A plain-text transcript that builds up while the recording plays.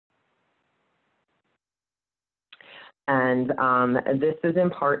And this is in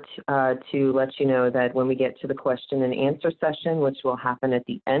part to let you know that when we get to the question and answer session, which will happen at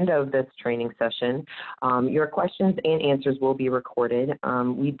the end of this training session, your questions and answers will be recorded.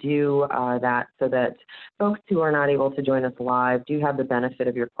 We do that so that folks who are not able to join us live do have the benefit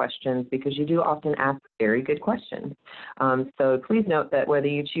of your questions, because you do often ask very good questions. So please note that whether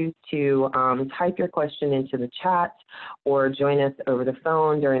you choose to type your question into the chat or join us over the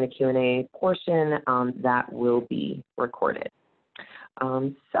phone during the Q&A portion, that will be recorded.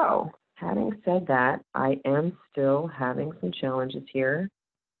 So having said that, I am still having some challenges here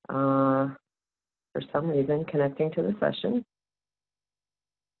for some reason connecting to the session.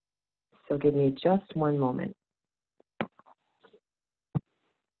 So give me just one moment.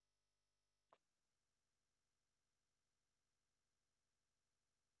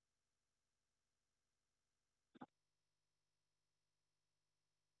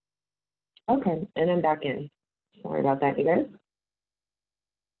 Okay, and I'm back in. Sorry about that, you guys.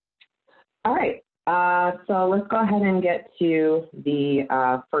 All right, so let's go ahead and get to the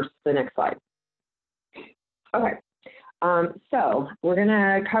next slide. Okay, so we're going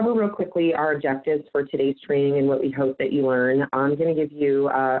to cover real quickly our objectives for today's training and what we hope that you learn. I'm going to give you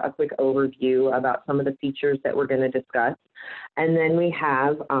a quick overview about some of the features that we're going to discuss. And then we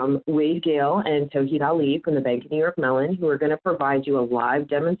have Wade Gale and Tawhid Ali from the Bank of New York Mellon, who are going to provide you a live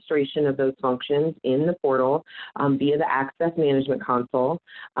demonstration of those functions in the portal via the Access Management Console.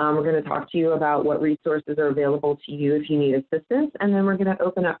 We're going to talk to you about what resources are available to you if you need assistance, and then we're going to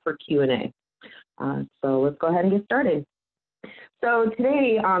open up for Q&A. So let's go ahead and get started. So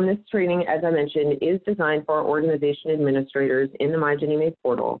today, this training, as I mentioned, is designed for our organization administrators in the MyGinnieMae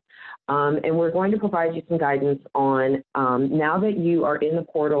portal. And we're going to provide you some guidance on, now that you are in the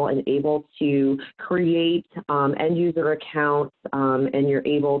portal and able to create end user accounts and you're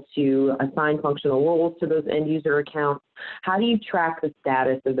able to assign functional roles to those end user accounts, how do you track the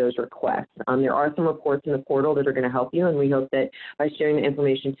status of those requests? There are some reports in the portal that are going to help you, and we hope that by sharing the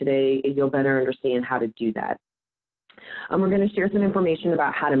information today, you'll better understand how to do that. We're going to share some information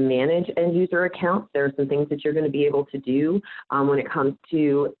about how to manage end user accounts. There are some things that you're going to be able to do when it comes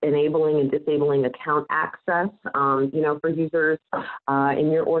to enabling and disabling account access, for users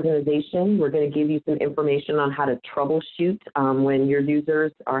in your organization. We're going to give you some information on how to troubleshoot when your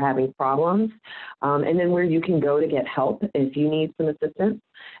users are having problems, and then where you can go to get help if you need some assistance.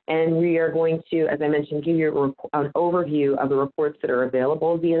 And we are going to, as I mentioned, give you an overview of the reports that are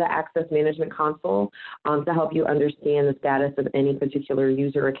available via the Access Management Console to help you understand the status of any particular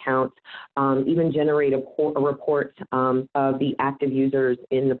user account, even generate a report of the active users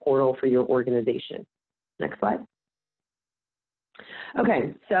in the portal for your organization. Next slide.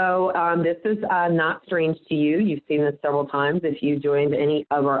 Okay, so this is not strange to you. You've seen this several times if you joined any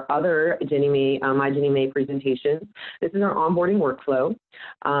of our other MyGinnieMae presentations. This is our onboarding workflow,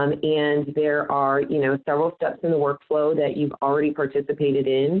 and there are, several steps in the workflow that you've already participated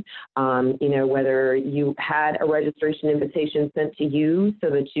in. Whether you had a registration invitation sent to you so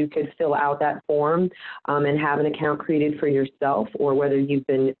that you could fill out that form and have an account created for yourself, or whether you've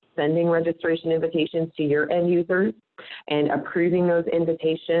been sending registration invitations to your end users and approving those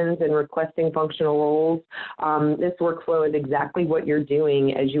invitations and requesting functional roles. This workflow is exactly what you're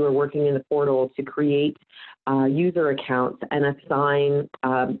doing as you are working in the portal to create user accounts and assign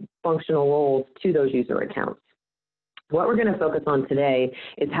functional roles to those user accounts. What we're going to focus on today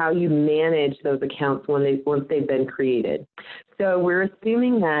is how you manage those accounts once they've been created. So we're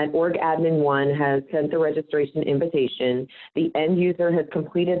assuming that Org Admin 1 has sent the registration invitation, the end user has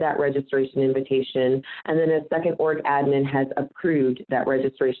completed that registration invitation, and then a second Org Admin has approved that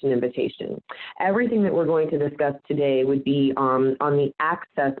registration invitation. Everything that we're going to discuss today would be on the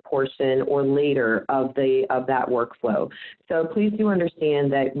access portion or later of that workflow. So please do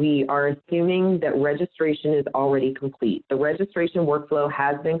understand that we are assuming that registration is already complete. The registration workflow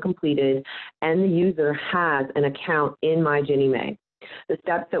has been completed, and the user has an account in MyGinnieMae. The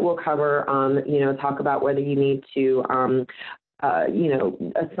steps that we'll cover, talk about whether you need to,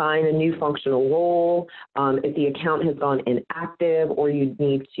 assign a new functional role, if the account has gone inactive, or you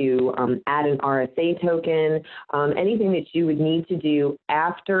need to add an RSA token, anything that you would need to do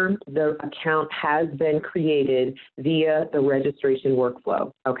after the account has been created via the registration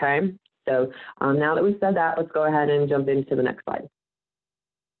workflow, okay? So now that we've said that, let's go ahead and jump into the next slide.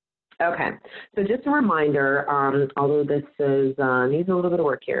 Okay, so just a reminder, although this is, needs a little bit of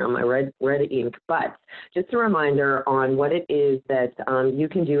work here on my red ink, but just a reminder on what it is that you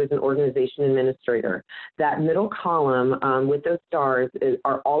can do as an organization administrator. That middle column with those stars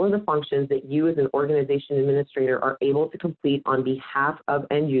are all of the functions that you as an organization administrator are able to complete on behalf of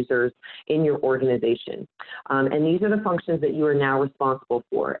end users in your organization. And these are the functions that you are now responsible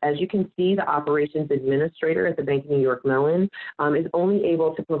for. As you can see, the operations administrator at the Bank of New York Mellon is only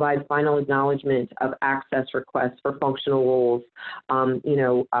able to provide final acknowledgement of access requests for functional roles, on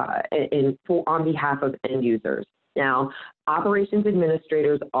behalf of end users. Now, operations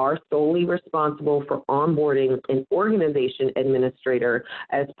administrators are solely responsible for onboarding an organization administrator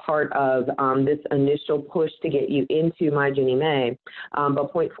as part of this initial push to get you into MyGinnieMae.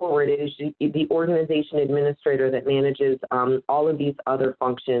 But point forward, it is the organization administrator that manages all of these other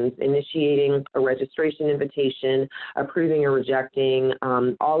functions, initiating a registration invitation, approving or rejecting,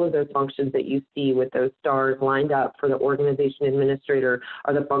 all of those functions that you see with those stars lined up for the organization administrator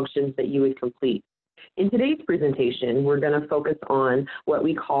are the functions that you would complete. In today's presentation, we're going to focus on what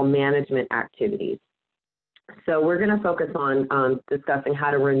we call management activities. So we're going to focus on discussing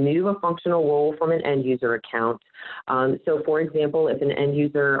how to remove a functional role from an end user account. So for example, if an end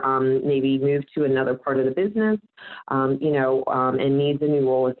user maybe moved to another part of the business, and needs a new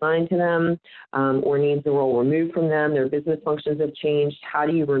role assigned to them, or needs the role removed from them, their business functions have changed, how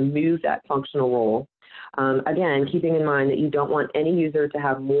do you remove that functional role? Again, keeping in mind that you don't want any user to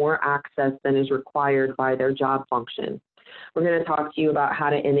have more access than is required by their job function. We're going to talk to you about how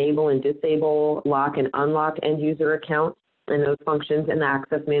to enable and disable, lock and unlock end user accounts and those functions in the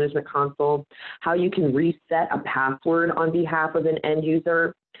Access Management Console, how you can reset a password on behalf of an end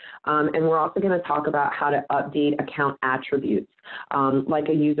user, and we're also going to talk about how to update account attributes, like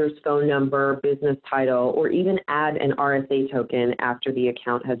a user's phone number, business title, or even add an RSA token after the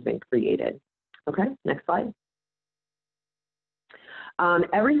account has been created. Okay, next slide.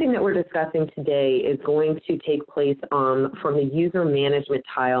 Everything that we're discussing today is going to take place from the user management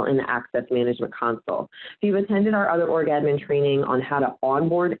tile in the Access Management Console. If you've attended our other org admin training on how to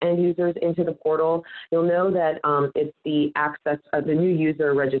onboard end users into the portal, you'll know that it's the the new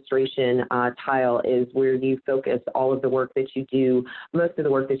user registration tile is where you focus all of the work that you do, most of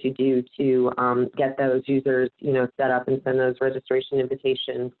the work that you do to get those users, set up and send those registration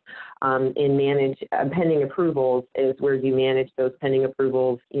invitations. And manage pending approvals is where you manage those pending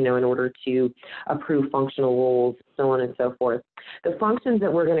approvals, in order to approve functional roles, so on and so forth. The functions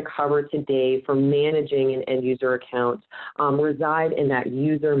that we're going to cover today for managing an end user account reside in that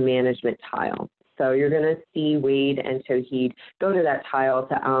user management tile. So you're going to see Wade and Tawheed go to that tile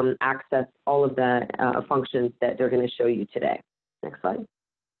to access all of the functions that they're going to show you today. Next slide.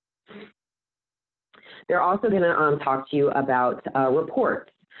 They're also going to talk to you about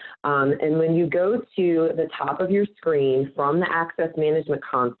reports. And when you go to the top of your screen from the Access Management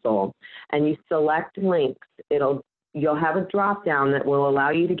Console and you select links, you'll have a drop down that will allow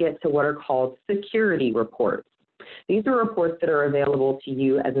you to get to what are called security reports. These are reports that are available to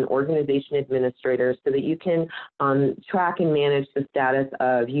you as an organization administrator so that you can track and manage the status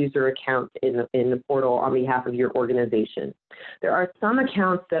of user accounts in the portal on behalf of your organization. There are some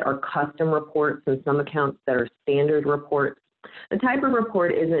accounts that are custom reports and some accounts that are standard reports. The type of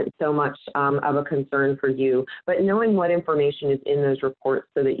report isn't so much of a concern for you, but knowing what information is in those reports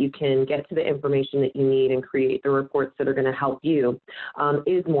so that you can get to the information that you need and create the reports that are going to help you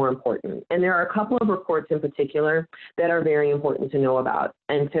is more important. And there are a couple of reports in particular that are very important to know about.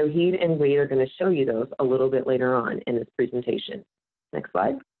 And Tawheed and Wade are going to show you those a little bit later on in this presentation. Next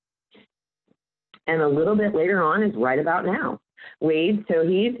slide. And a little bit later on is right about now. Wade,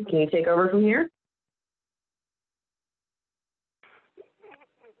 Tawheed, can you take over from here?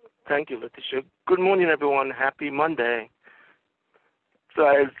 Thank you, Letitia. Good morning, everyone. Happy Monday. So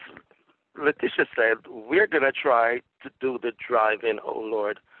as Letitia said, we're going to try to do the drive-in, oh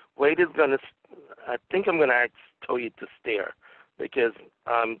Lord. Wade is going to, I think I'm going to ask Toyi to steer because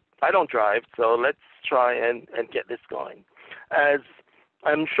I don't drive, so let's try and get this going. As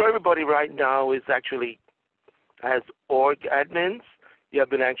I'm sure everybody right now is actually, as org admins, you have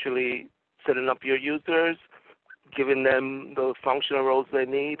been actually setting up your users, giving them the functional roles they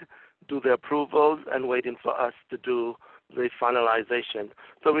need, do the approvals, and waiting for us to do the finalization.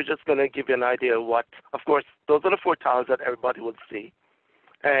 So we're just going to give you an idea of what, of course, those are the 4 tiles that everybody would see.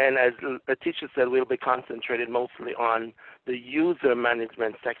 And as the teacher said, we'll be concentrated mostly on the user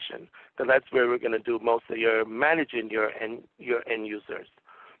management section, because that's where we're going to do most of your managing your end users.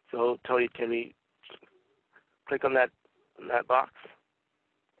 So Tony, can we click on that box?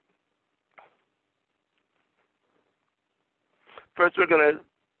 First, we're going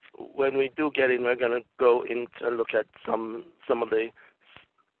to when we do get in, we're going to go in and look at some of the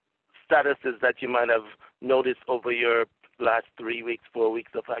statuses that you might have noticed over your last 3 weeks, 4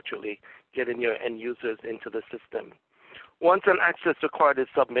 weeks of actually getting your end users into the system. Once an access required is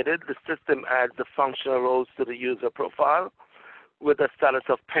submitted, the system adds the functional roles to the user profile with a status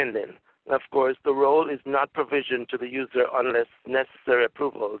of pending. Of course, the role is not provisioned to the user unless necessary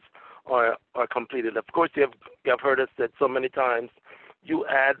approvals are completed. Of course, you have heard us said so many times, you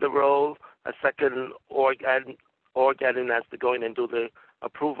add the role, a second org admin has to go in and do the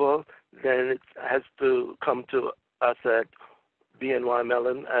approval, then it has to come to us at BNY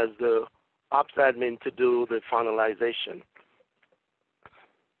Mellon as the ops admin to do the finalization.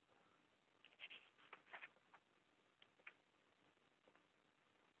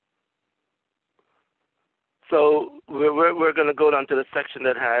 So we're going to go down to the section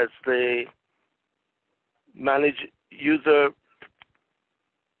that has the manage user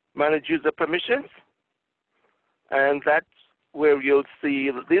permissions, and that's where you'll see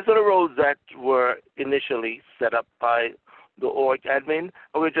these are the roles that were initially set up by the org admin,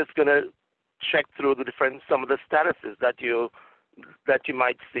 and we're just going to check through some of the statuses that you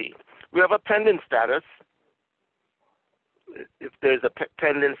might see. We have a pending status. If there's a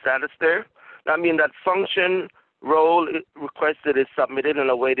pending status there, that means that function role requested is submitted and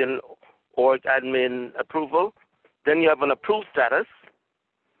awaiting org admin approval. Then you have an approved status.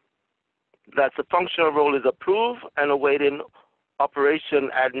 That's the functional role is approved and awaiting operation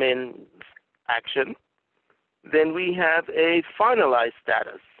admin action. Then we have a finalized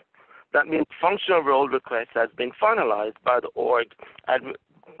status. That means functional role request has been finalized by the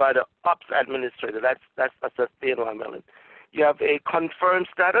by the ops administrator. That's a BNY Mellon. You have a confirmed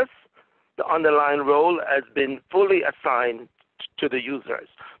status. The underlying role has been fully assigned to the users.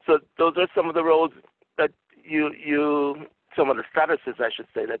 So those are some of the roles that some of the statuses, I should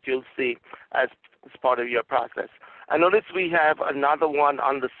say, that you'll see as part of your process. I notice we have another one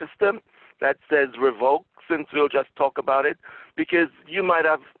on the system that says revoke, since we'll just talk about it, because you might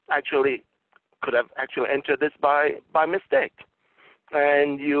have could have entered this by mistake.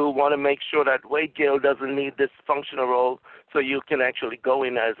 And you want to make sure that Wade Gale doesn't need this functional role, so you can actually go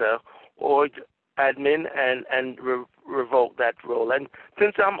in as a org admin and revoke that role. And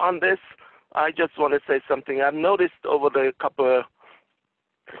since I'm on this, I just want to say something. I've noticed over the couple of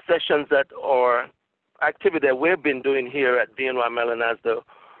sessions or activity that we've been doing here at BNY Mellon as the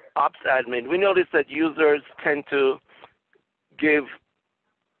ops admin, we notice that users tend to give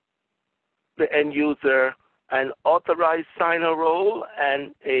the end user an authorized signer role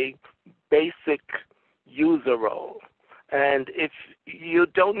and a basic user role. And if you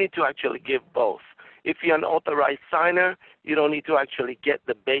don't need to actually give both. If you're an authorized signer, you don't need to actually get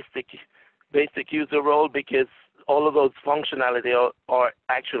the basic user role, because all of those functionality are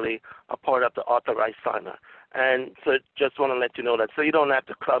actually a part of the authorized signer. And so just want to let you know that, so you don't have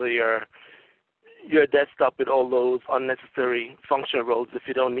to clutter your desktop with all those unnecessary functional roles if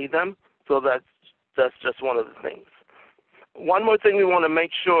you don't need them. So that's just one of the things. One more thing we want to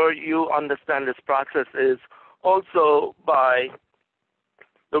make sure you understand this process is also by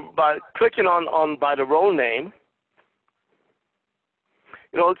clicking on by the role name,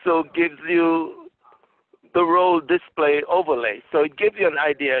 it also gives you the role display overlay. So it gives you an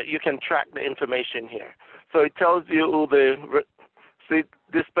idea. You can track the information here. So it tells you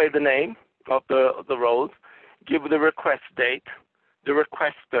display the name of the roles, give the request date, the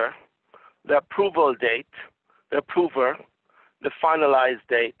requester, the approval date, the approver, the finalized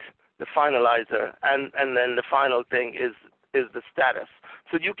date, the finalizer, and then the final thing is the status.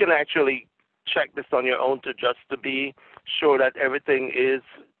 So you can actually check this on your own to be sure that everything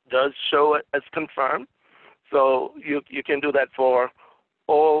does show as confirmed. So you can do that for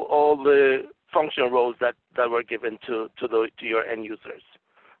all the functional roles that were given to your end users.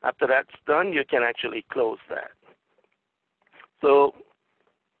 After that's done, you can actually close that. So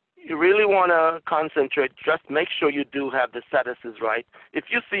you really want to concentrate, just make sure you do have the statuses right. If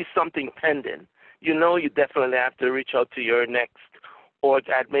you see something pending, you definitely have to reach out to your next org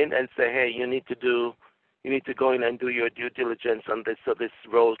admin and say, hey, you need to go in and do your due diligence on this so this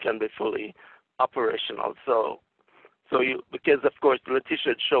role can be fully operational. Because of course Letitia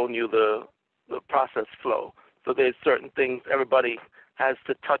had shown you the process flow. So there's certain things everybody has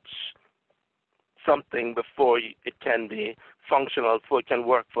to touch something before it can be functional, before it can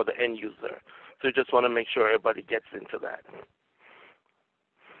work for the end user. So you just want to make sure everybody gets into that.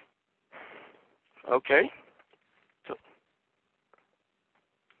 Okay. So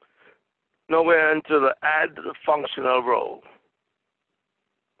now we're into the add the functional role.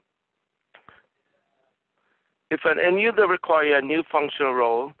 If an end user requires a new functional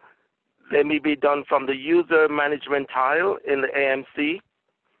role, They may be done from the user management tile in the AMC.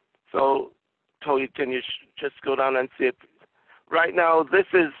 So, Toy, can you just go down and see it? Right now, this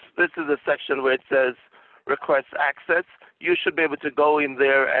is a section where it says request access. You should be able to go in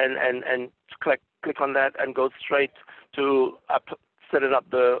there and click on that and go straight to setting up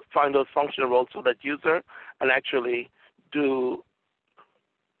find those functional roles for that user and actually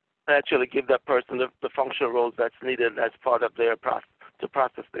give that person the functional roles that's needed as part of their to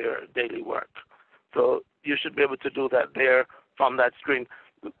process their daily work. So you should be able to do that there from that screen.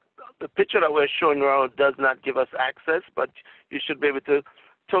 The picture that we're showing now does not give us access, but you should be able to.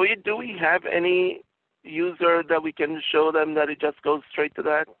 So do we have any user that we can show them that it just goes straight to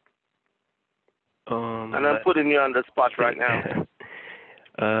that? And I'm putting you on the spot right now.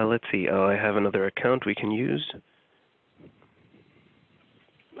 Let's see. I have another account we can use.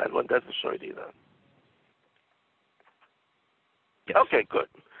 That one doesn't show it either. Yes. Okay, good.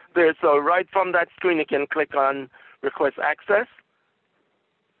 So right from that screen, you can click on Request Access.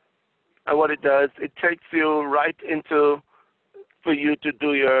 And what it does, it takes you right into for you to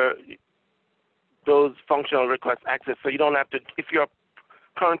do those functional request access. So you don't have to, if you're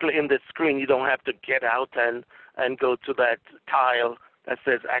currently in this screen, you don't have to get out and go to that tile that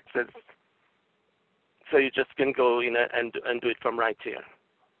says access. So you just can go in and do it from right here.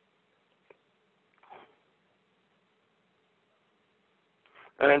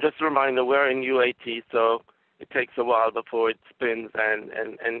 And just a reminder, we're in UAT, so it takes a while before it spins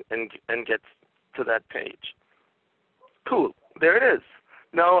and gets to that page. Cool, there it is.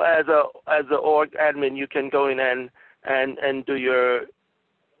 Now, as a org admin, you can go in and do your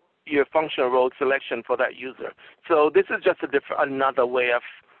functional role selection for that user. So this is just another way of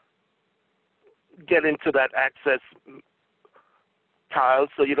getting to that access tile,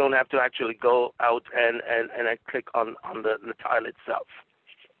 so you don't have to actually go out and click on the tile itself.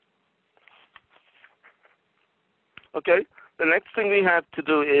 Okay, the next thing we have to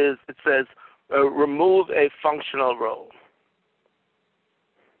do is, it says remove a functional role.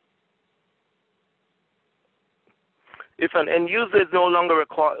 If an end user is no longer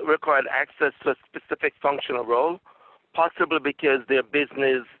required access to a specific functional role, possibly because their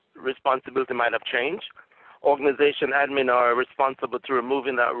business responsibility might have changed, organization admin are responsible to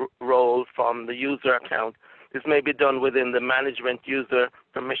removing that role from the user account. This may be done within the management user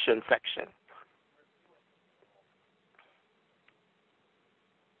permission section.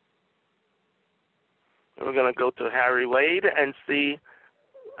 We're going to go to Harry Wade and see,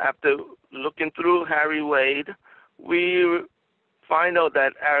 after looking through Harry Wade, we find out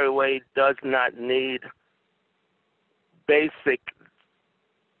that Harry Wade does not need basic,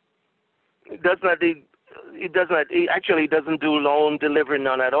 he actually doesn't do loan delivery,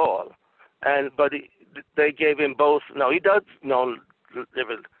 none at all. But they gave him both, no, he does loan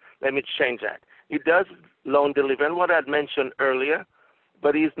delivery, let me change that. He does loan delivery, and what I'd mentioned earlier,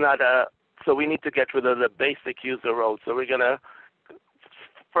 but he's not so we need to get rid of the basic user role. So we're going to,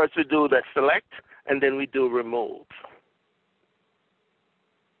 first we do the select, and then we do remove.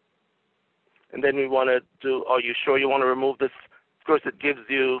 And then we want to do, are you sure you want to remove this? Of course, it gives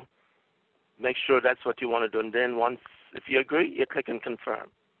you, make sure that's what you want to do. And then once, if you agree, you click and confirm.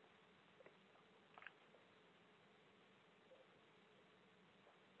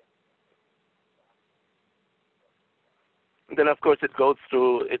 And then, of course, it goes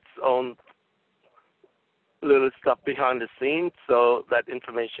through its own little stuff behind the scenes so that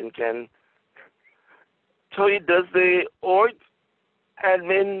information can tell you, does the org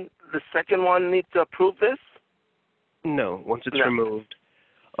admin, the second one, need to approve this? No. Once it's removed,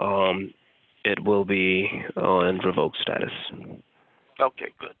 it will be in revoked status.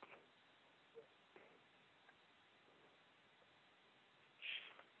 Okay, good.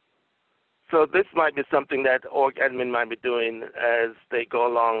 So this might be something that org admin might be doing as they go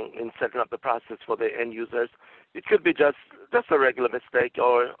along in setting up the process for the end users. It could be just a regular mistake,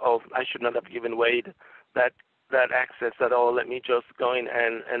 or I should not have given Wade that access at all. Let me just go in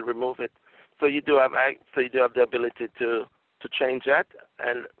and remove it. So you do have the ability to change that,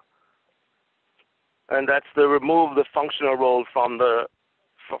 and that's to remove the functional role from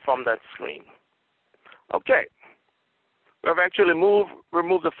that screen. Okay. We've actually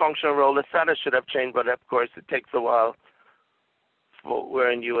removed the functional role. The status should have changed, but of course it takes a while.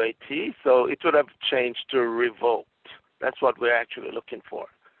 We're in UAT, so it would have changed to revoked. That's what we're actually looking for.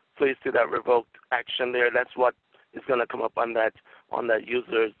 So you see that revoked action there. That's what is going to come up on that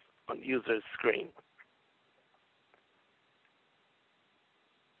user's screen.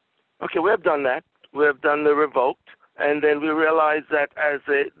 Okay, we have done that. We have done the revoked, and then we realize that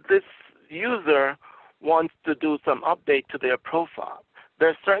this user wants to do some update to their profile.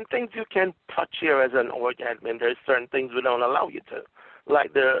 There's certain things you can touch here as an org admin. There's certain things we don't allow you to.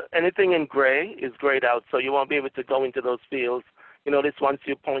 Like anything in gray is grayed out, so you won't be able to go into those fields. You notice once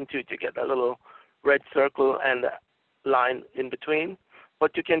you point to it, you get that little red circle and line in between.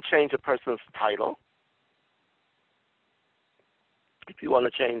 But you can change a person's title if you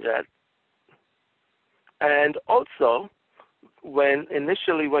want to change that. And also,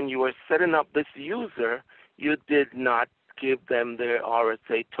 initially when you were setting up this user, you did not give them their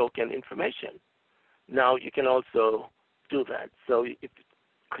RSA token information. Now you can also do that. So if you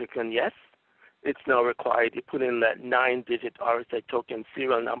click on yes, it's now required. You put in that 9-digit RSA token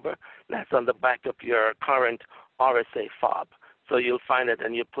serial number. That's on the back of your current RSA fob. So you'll find it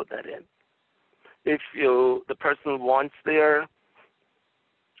and you put that in. If the person wants there's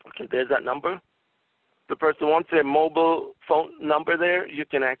that number. The person wants their mobile phone number there, you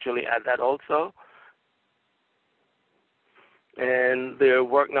can actually add that also. And their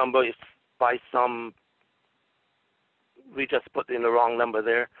work number is by we just put in the wrong number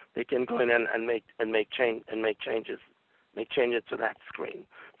there. They can go in and make changes to that screen.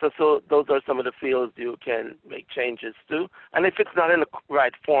 So those are some of the fields you can make changes to. And if it's not in the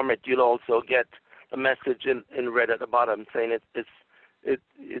right format, you'll also get a message in red at the bottom saying it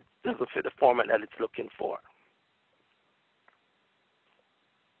doesn't fit the format that it's looking for.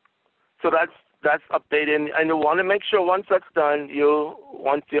 So that's updating. And you want to make sure once that's done,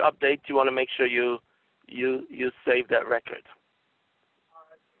 once you update, you want to make sure you save that record.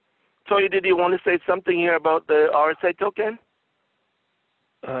 Toya, did you want to say something here about the RSA token?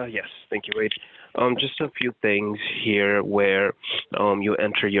 Yes, thank you, Wade. Just a few things here where you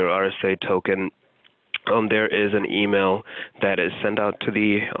enter your RSA token. There is an email that is sent out to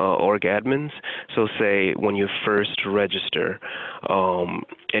the org admins. So say when you first register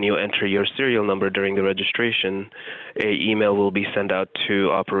and you enter your serial number during the registration, an email will be sent out to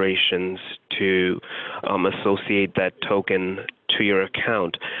operations to associate that token to your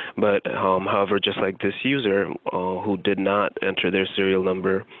account. But however, just like this user who did not enter their serial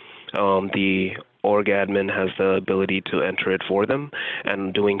number, the org admin has the ability to enter it for them,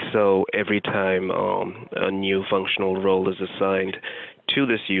 and doing so every time a new functional role is assigned to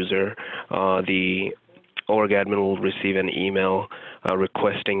this user, the org admin will receive an email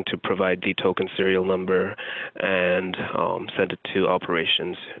requesting to provide the token serial number and send it to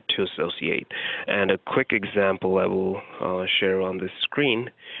operations to associate. And a quick example I will share on this screen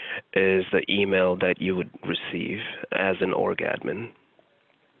is the email that you would receive as an org admin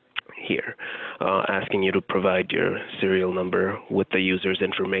here, asking you to provide your serial number with the user's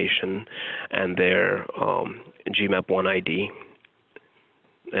information and their GMAP1 ID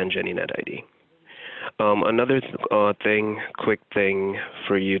and GinnieNet ID. Another quick thing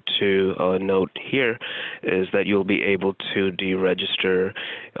for you to note here is that you'll be able to deregister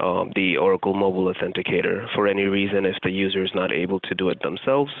the Oracle Mobile Authenticator for any reason if the user is not able to do it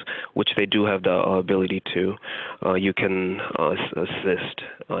themselves, which they do have the ability to. You can assist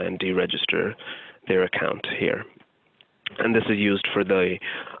and deregister their account here. And this is used for the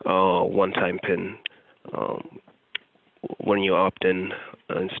one-time PIN when you opt in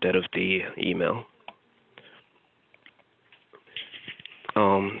instead of the email.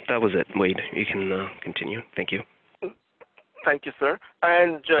 That was it. Wade, you can continue. Thank you. Thank you, sir.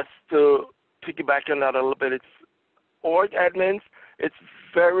 And just to piggyback on that a little bit, it's org admins. It's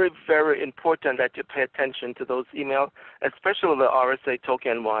very, very important that you pay attention to those emails, especially the RSA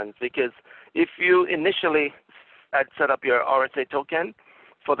token ones, because if you initially had set up your RSA token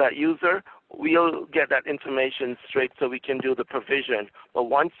for that user, we'll get that information straight so we can do the provision. But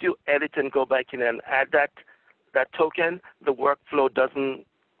once you edit and go back in and add that token, the workflow doesn't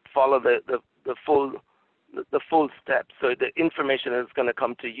follow the full steps. So the information is going to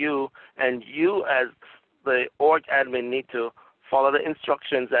come to you, and you as the org admin need to follow the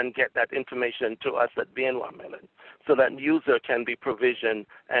instructions and get that information to us at BNY Mellon so that user can be provisioned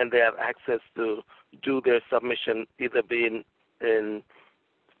and they have access to do their submission, either being in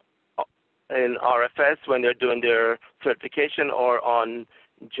RFS when they're doing their certification or on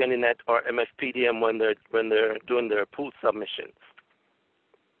GinnieNet or MFPDM when they're doing their pool submissions.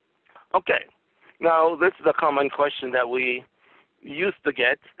 Okay, now this is a common question that we used to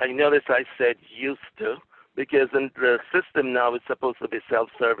get. I notice I said used to because in the system now it's supposed to be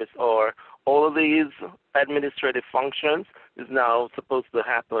self-service, or all of these administrative functions is now supposed to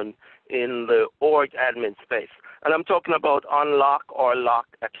happen in the org admin space. And I'm talking about unlock or lock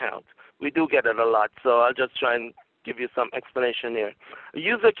account. We do get it a lot, so I'll just try and give you some explanation here. A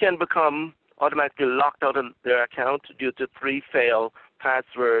user can become automatically locked out of their account due to 3 failed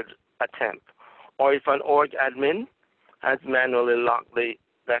password attempt, or if an org admin has manually locked the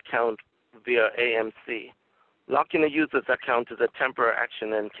account via AMC. Locking a user's account is a temporary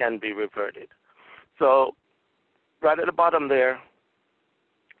action and can be reverted. So right at the bottom there,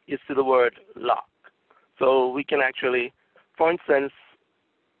 you see the word lock. So we can actually, for instance,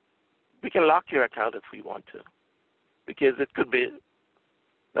 we can lock your account if we want to, because it could be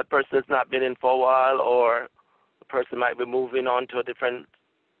that person has not been in for a while, or the person might be moving on to a different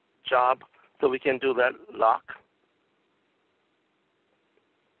job, so we can do that lock.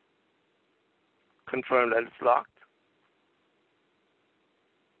 Confirm that it's locked.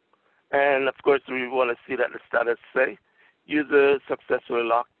 And of course, we want to see that the status say user successfully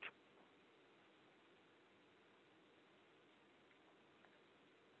locked.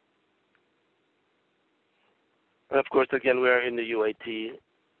 And of course, again, we're in the UAT,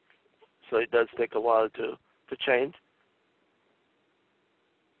 so it does take a while to change.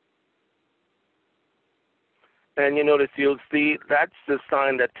 And you notice you'll see that's the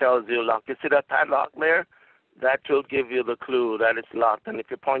sign that tells you lock. You see that padlock there? That will give you the clue that it's locked. And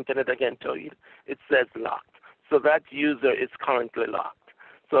if you point at it again, it says locked. So that user is currently locked.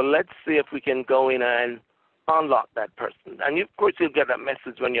 So let's see if we can go in and unlock that person. And of course, you'll get that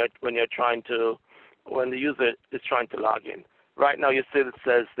message when the user is trying to log in. Right now, you see it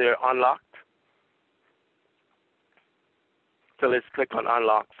says they're unlocked. So let's click on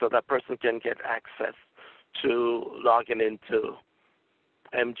unlock so that person can get access to logging into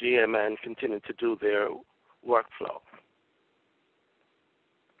MGM and continue to do their workflow.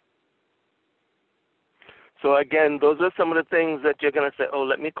 So again, those are some of the things that you're going to say, oh,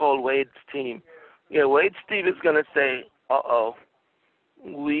 let me call Wade's team. Yeah, Wade's team is going to say, uh-oh,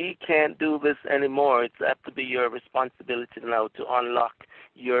 we can't do this anymore. It's have to be your responsibility now to unlock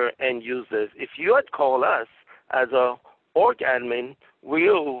your end users. If you had called us as a org admin,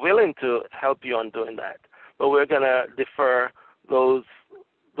 we're willing to help you on doing that. But we're going to defer those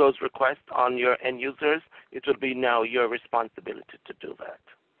requests on your end users. It will be now your responsibility to do that.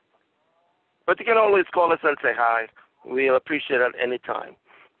 But you can always call us and say hi. We'll appreciate it any time.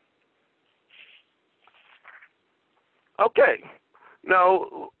 Okay.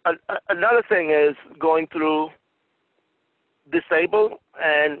 Now, another thing is going through disable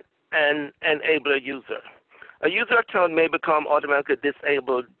and enable a user. A user account may become automatically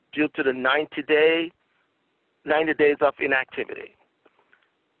disabled due to the 90 days of inactivity.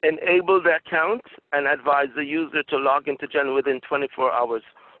 Enable the account and advise the user to log into Gen within 24 hours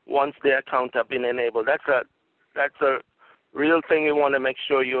once their account has been enabled. That's a real thing you want to make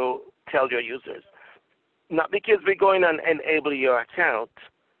sure you tell your users. Not because we're going to enable your account.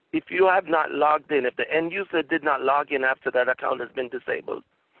 If you have not logged in, if the end user did not log in after that account has been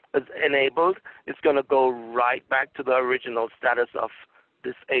enabled, it's going to go right back to the original status of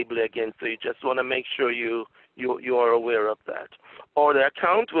disable again. So you just want to make sure you are aware of that. Or the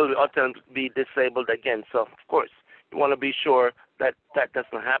account will often be disabled again. So, of course, you want to be sure that that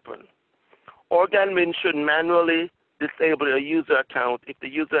doesn't happen. Org admin should manually disable a user account if the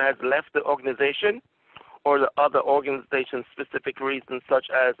user has left the organization or the other organization-specific reasons, such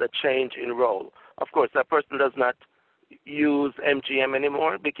as a change in role. Of course, that person does not use MGM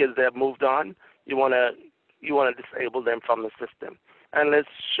anymore because they have moved on. You want to disable them from the system. And let's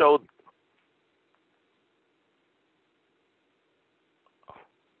show.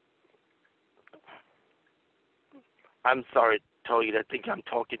 I'm sorry, Toyd. I think I'm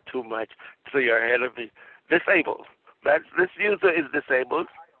talking too much, so you're ahead of me. Disable. This user is disabled.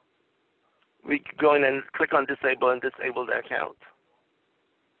 We go in and click on disable and disable the account.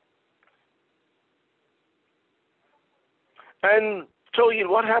 And Toyd,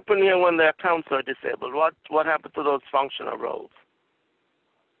 what happened here when the accounts are disabled? What happened to those functional roles?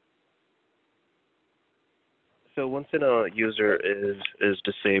 So once a user is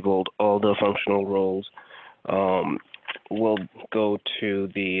disabled, all the functional roles will go to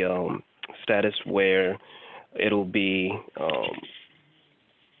the status where it'll be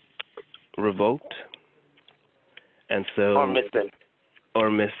revoked, and so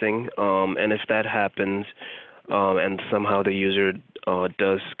or missing. And if that happens, and somehow the user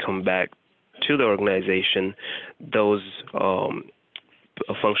does come back to the organization, those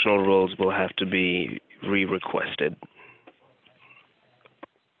functional roles will have to be re-requested.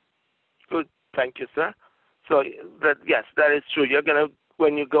 Good, thank you, sir. So yes, that is true.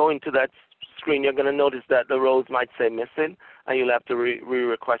 When you go into that screen, you're gonna notice that the roles might say missing, and you'll have to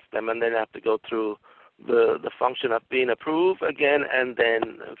re-request them, and then have to go through the function of being approved again, and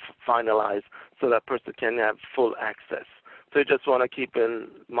then finalize so that person can have full access. So you just want to keep in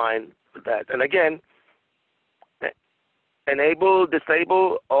mind that. And again, enable,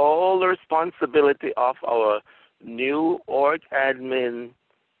 disable, all the responsibility of our new org admin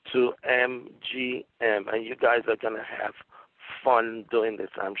to MGM, and you guys are going to have fun doing this,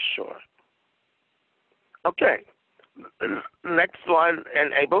 I'm sure. Okay, next one,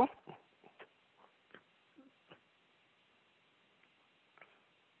 enable.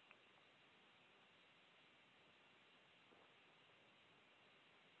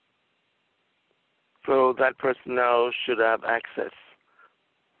 So that person now should have access.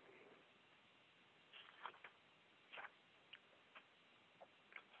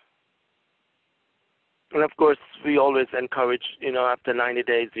 And of course, we always encourage, after 90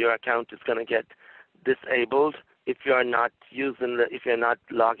 days, your account is going to get disabled if you're not if you're not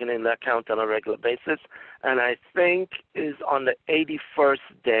logging in the account on a regular basis. And I think is on the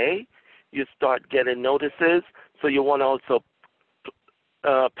 81st day, you start getting notices. So you want to also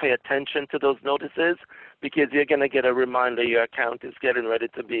pay attention to those notices, because you're going to get a reminder your account is getting ready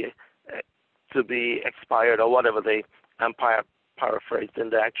to be expired, or whatever they paraphrased in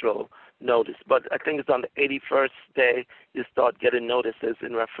the actual notice. But I think it's on the 81st day you start getting notices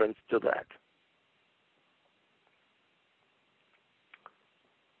in reference to that.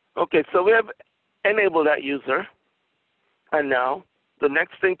 Okay, so we have enabled that user, and now the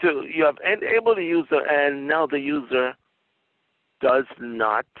next thing you have enabled the user, and now the user does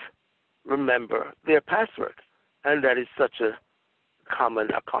not remember their password, and that is such a common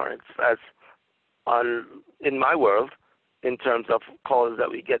occurrence as in my world, in terms of calls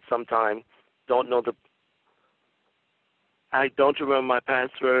that we get sometime. I don't remember my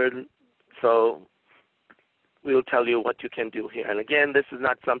password, so we'll tell you what you can do here. And again, this is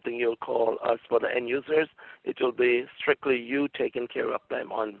not something you'll call us for the end users. It will be strictly you taking care of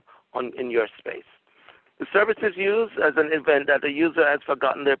them in your space. The service is used as an event that the user has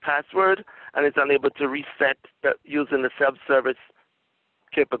forgotten their password and is unable to reset using the self-service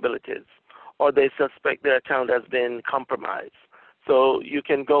capabilities, or they suspect their account has been compromised. So you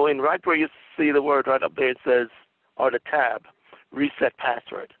can go in right where you see the word right up there. It says, or the tab, reset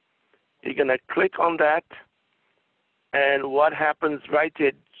password. You're going to click on that, and what happens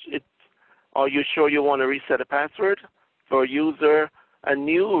are you sure you want to reset a password? For a user, a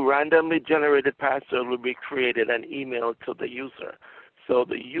new randomly generated password will be created and emailed to the user. So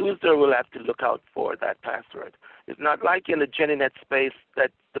the user will have to look out for that password. It's not like in the GinnieNet space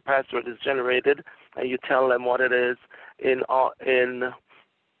that the password is generated and you tell them what it is. In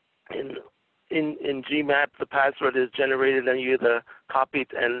GMAP, the password is generated and you either copy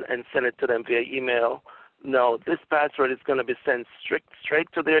it and send it to them via email. No, this password is going to be sent straight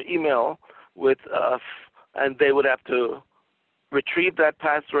to their email and they would have to retrieve that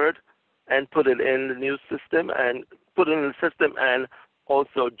password and put it in the new system and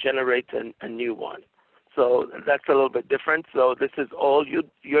also generate a new one. So that's a little bit different. So this is all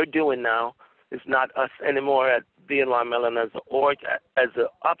you're doing now. It's not us anymore at BNY Mellon as an org, as an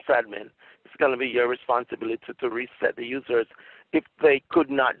ops admin. It's going to be your responsibility to reset the users if they could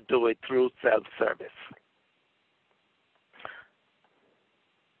not do it through self-service.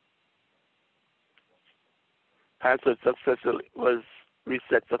 Password was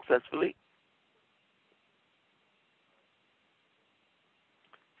reset successfully.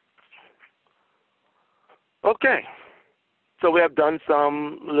 Okay, so we have done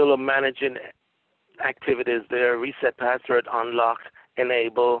some little managing activities there: reset password, unlock,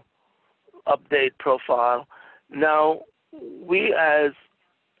 enable, update profile. Now, we as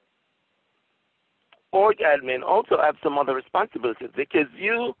org admin also have some other responsibilities, because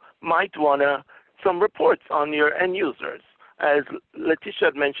you might want some reports on your end users. As Letitia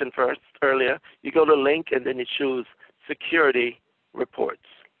had mentioned earlier, you go to link and then you choose security reports.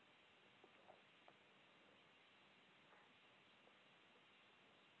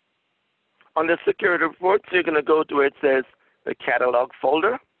 On the security reports, you're going to go to where it says the catalog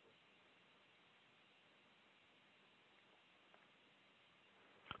folder.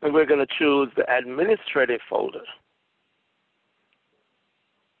 And we're going to choose the administrative folder.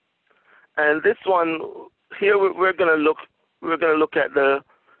 And this one here, we're going to look at the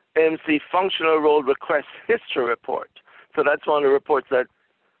AMC functional role request history report. So that's one of the reports that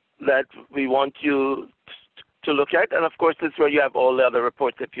we want you to look at. And of course, this is where you have all the other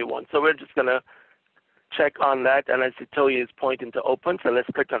reports if you want. So we're just going to check on that. And as Toya is pointing to open, so let's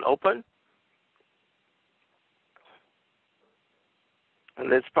click on open.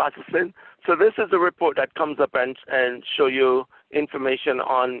 And it's processing. So this is a report that comes up and show you information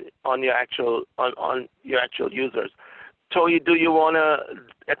on your actual users. Toya, do you want to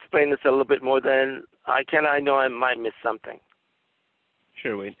explain this a little bit more than I can? I know I might miss something.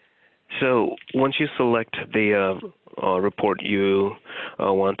 Sure, Wade. So once you select the report you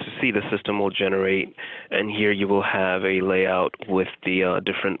want to see, the system will generate, and here you will have a layout with the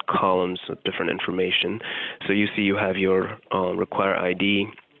different columns with different information. So you see you have your require ID,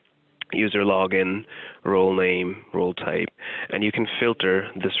 user login, role name, role type, and you can filter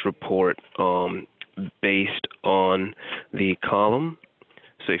this report based on the column.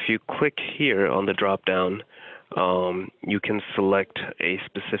 So if you click here on the drop down, you can select a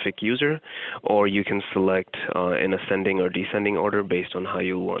specific user, or you can select in ascending or descending order based on how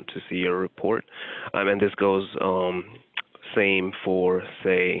you want to see your report. And this goes same for,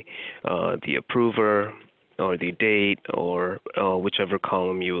 say, the approver, or the date, or whichever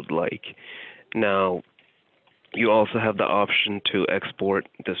column you would like. Now, you also have the option to export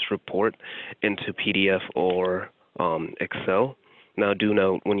this report into PDF or Excel. Now, do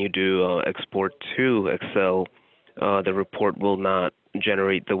note when you do export to Excel, the report will not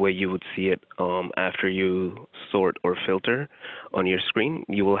generate the way you would see it after you sort or filter on your screen.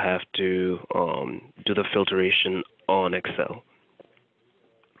 You will have to do the filtration on Excel.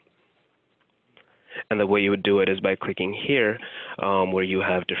 And the way you would do it is by clicking here, where you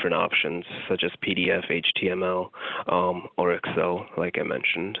have different options, such as PDF, HTML, or Excel, like I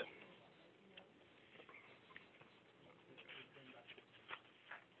mentioned.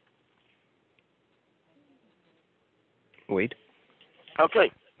 Wait. Okay.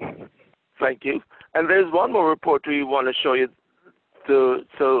 Thank you. And there's one more report we want to show you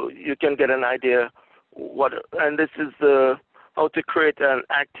so you can get an idea what, and this is the how to create an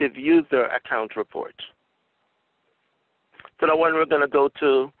active user account report. So that one we're going to go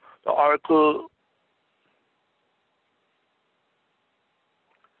to the Oracle.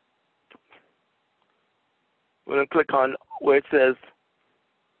 We're going to click on where it says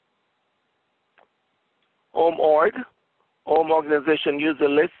Home Organization User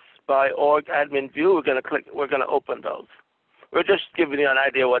Lists by Org Admin View. We're going to open those. We're just giving you an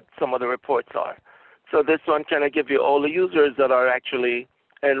idea what some of the reports are. So this one kind of give you all the users that are actually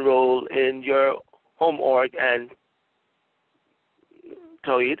enrolled in your home org and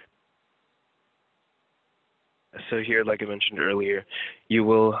Toid. So here, like I mentioned earlier, you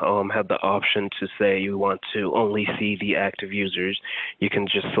will have the option to say you want to only see the active users. You can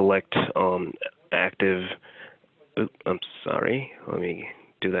just select active. Oops, I'm sorry. Let me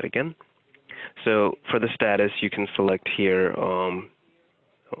do that again. So for the status, you can select here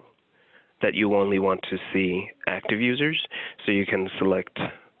that you only want to see active users. So you can select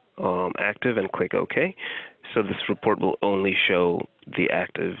active and click OK. So this report will only show the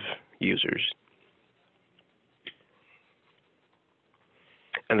active users.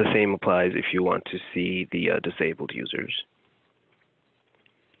 And the same applies if you want to see the disabled users.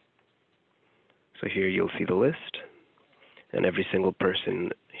 So here you'll see the list, and every single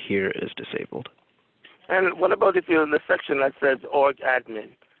person here is disabled. And what about if you're in the section that says org admin?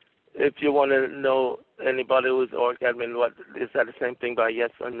 If you want to know anybody who's org admin, what is that the same thing by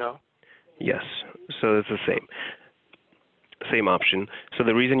yes or no? Yes, so it's the same option. So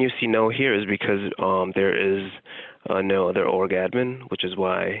the reason you see no here is because there is no other org admin, which is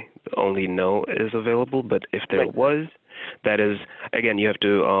why only no is available. But if there was, that is, again, you have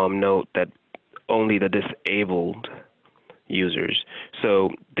to note that only the disabled users. So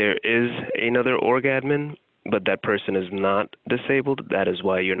there is another org admin, but that person is not disabled. That is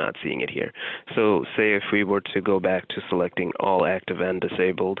why you're not seeing it here. So say if we were to go back to selecting all active and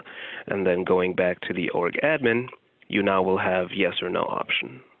disabled, and then going back to the org admin, you now will have yes or no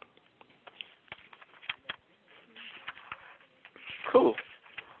option. Cool.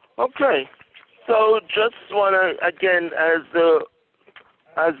 Okay. So just want to, again, as the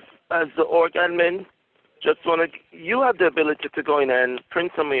org admin, just want to, you have the ability to go in and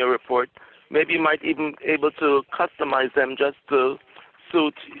print some of your report. Maybe you might even be able to customize them just to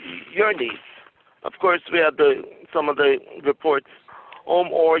suit your needs. Of course, we have some of the reports.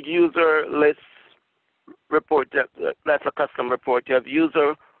 Home org user list report, that's a custom report. You have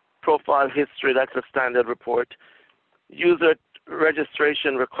user profile history, that's a standard report. User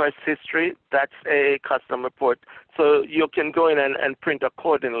registration request history, that's a custom report. So you can go in and print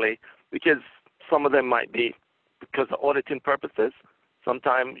accordingly, because some of them might be because of auditing purposes.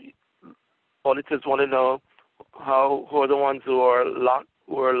 Sometimes auditors want to know who are the ones who are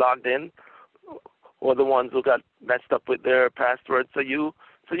logged in, or the ones who got messed up with their passwords. So you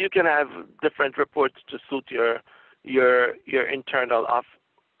can have different reports to suit your internal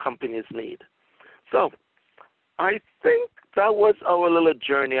company's need. So I think that was our little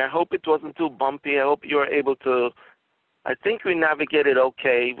journey. I hope it wasn't too bumpy. I hope you were able to. I think we navigated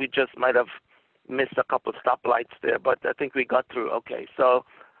okay. We just might have missed a couple of stoplights there, but I think we got through okay. So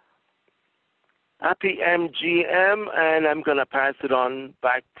Happy MGM, and I'm going to pass it on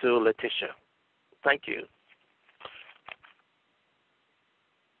back to Letitia. Thank you.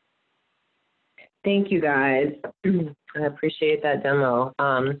 Thank you, guys. I appreciate that demo.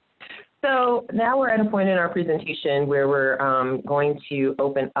 So now we're at a point in our presentation where we're going to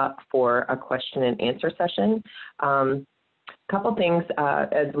open up for a question and answer session. A couple things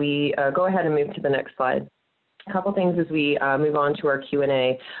as we go ahead and move to the next slide. A couple things as we move on to our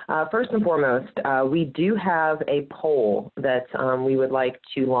Q&A. First and foremost, we do have a poll that we would like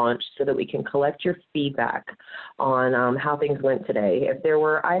to launch so that we can collect your feedback on how things went today. If there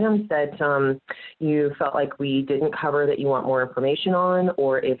were items that you felt like we didn't cover that you want more information on,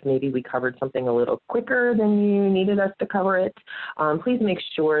 or if maybe we covered something a little quicker than you needed us to cover it, please make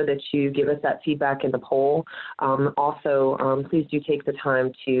sure that you give us that feedback in the poll. Also, please do take the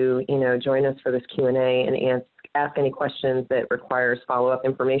time to join us for this Q&A and ask any questions that requires follow-up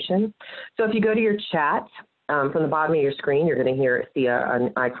information. So if you go to your chat, from the bottom of your screen, you're going to see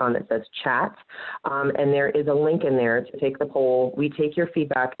an icon that says chat, and there is a link in there to take the poll. We take your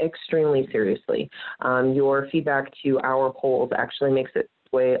feedback extremely seriously. Your feedback to our polls actually makes it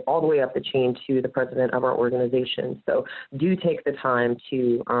all the way up the chain to the president of our organization. So do take the time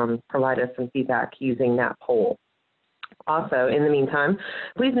to provide us some feedback using that poll. Also, in the meantime,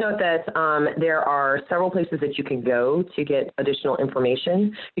 please note that there are several places that you can go to get additional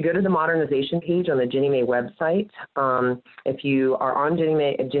information. You go to the modernization page on the GinnieMae website. If you are on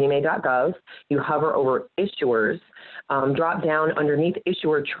GinnieMae.gov, you hover over issuers. Drop down underneath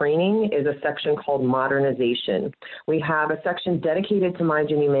issuer training is a section called modernization. We have a section dedicated to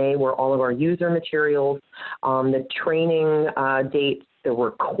MyGinnieMae where all of our user materials, the training dates, the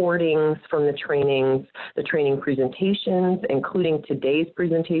recordings from the training presentations, including today's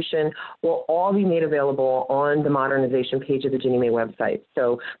presentation, will all be made available on the modernization page of the GinnieMae website.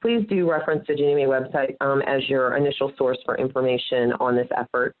 So please do reference the GinnieMae website as your initial source for information on this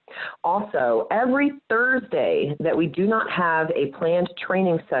effort. Also, every Thursday that we do not have a planned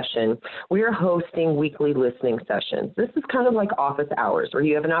training session, we are hosting weekly listening sessions. This is kind of like office hours where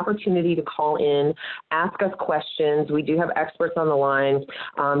you have an opportunity to call in, ask us questions. We do have experts on the line.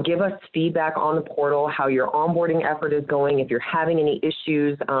 Give us feedback on the portal, how your onboarding effort is going, if you're having any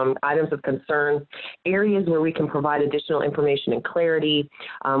issues, items of concern, areas where we can provide additional information and clarity.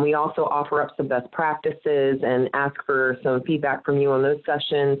 We also offer up some best practices and ask for some feedback from you on those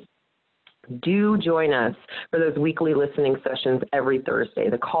sessions. Do join us for those weekly listening sessions every Thursday.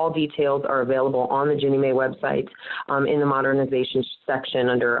 The call details are available on the GinnieMae website in the modernization section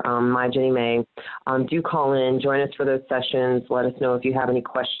under MyGinnieMae. Do call in, join us for those sessions. Let us know if you have any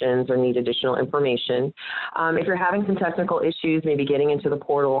questions or need additional information. If you're having some technical issues, maybe getting into the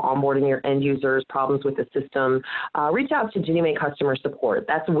portal, onboarding your end users, problems with the system, reach out to GinnieMae customer support.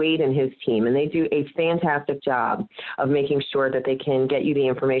 That's Wade and his team, and they do a fantastic job of making sure that they can get you the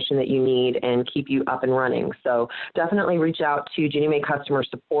information that you need and keep you up and running. So definitely reach out to GinnieMae customer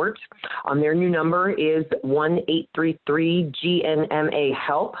support. Their new number is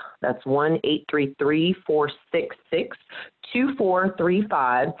 1-833-GNMA-HELP. That's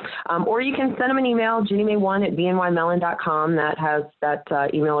 1-833-466-2435. Or you can send them an email, GinnieMae1@bnymellon.com. That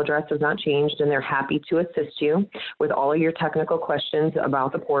email address has not changed, and they're happy to assist you with all of your technical questions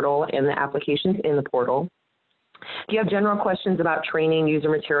about the portal and the applications in the portal. If you have general questions about training, user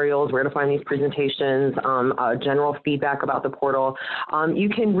materials, where to find these presentations, general feedback about the portal, you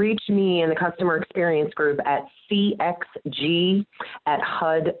can reach me in the customer experience group at cxg@hud.gov,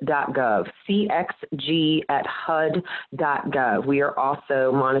 cxg@hud.gov. We are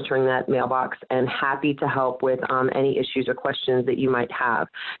also monitoring that mailbox and happy to help with any issues or questions that you might have.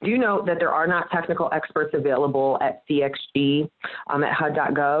 Do note that there are not technical experts available at cxg at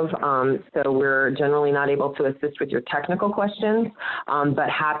hud.gov, so we're generally not able to assist with your technical questions, but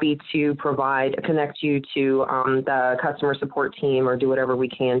happy to connect you to the customer support team or do whatever we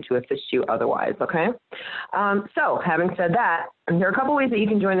can to assist you otherwise, okay? So having said that, there are a couple ways that you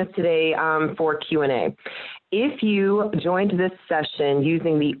can join us today for Q&A. If you joined this session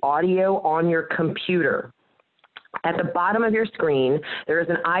using the audio on your computer, at the bottom of your screen, there is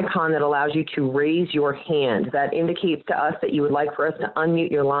an icon that allows you to raise your hand. That indicates to us that you would like for us to unmute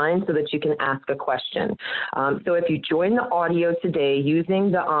your line so that you can ask a question. So if you join the audio today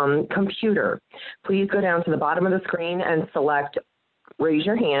using the computer, please go down to the bottom of the screen and select raise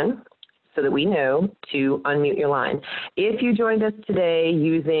your hand so that we know to unmute your line. If you joined us today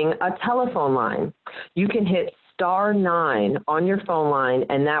using a telephone line, you can hit *9 on your phone line,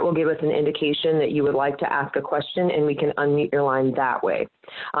 and that will give us an indication that you would like to ask a question, and we can unmute your line that way.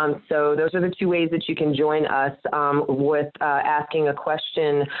 So those are the two ways that you can join us with asking a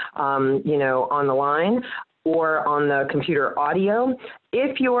question, on the line or on the computer audio.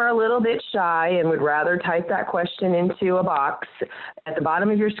 If you're a little bit shy and would rather type that question into a box, at the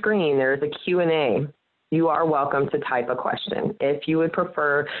bottom of your screen, there's a Q&A. You are welcome to type a question. If you would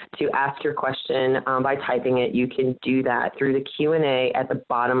prefer to ask your question by typing it, you can do that through the Q&A at the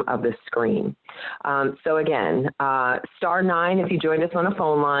bottom of the screen. So again, *9 if you joined us on a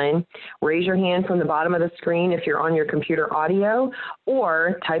phone line, raise your hand from the bottom of the screen if you're on your computer audio,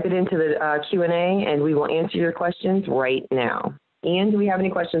 or type it into the Q&A and we will answer your questions right now. Ian, do we have any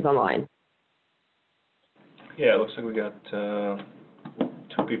questions online? Yeah, it looks like we got 2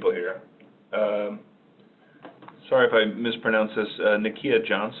 people here. Sorry if I mispronounced this. Nakia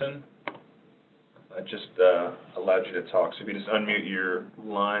Johnson. I just allowed you to talk. So if you just unmute your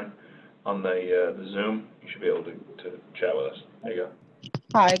line on the Zoom, you should be able to chat with us. There you go.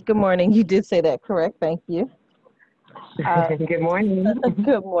 Hi, good morning. You did say that correct. Thank you. Good morning.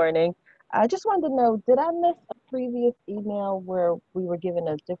 Good morning. I just wanted to know, did I miss a previous email where we were given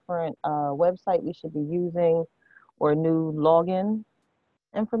a different website we should be using or new login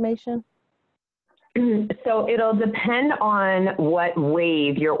information? So it'll depend on what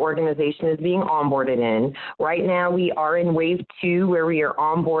wave your organization is being onboarded in. Right now, we are in wave 2, where we are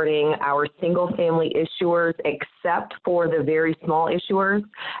onboarding our single-family issuers, except for the very small issuers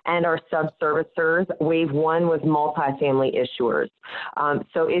and our sub-servicers. Wave 1 was multifamily issuers.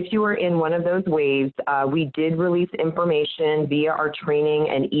 So if you are in one of those waves, we did release information via our training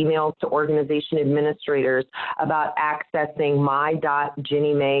and emails to organization administrators about accessing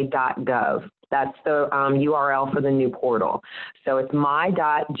my.GinnieMae.gov. That's the URL for the new portal. So it's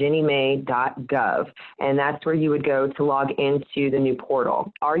my.GinnieMae.gov, and that's where you would go to log into the new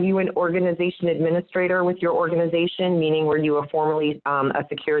portal. Are you an organization administrator with your organization, meaning were you formerly a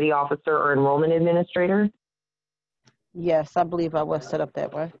security officer or enrollment administrator? Yes, I believe I was set up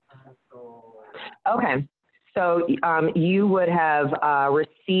that way. Okay. So you would have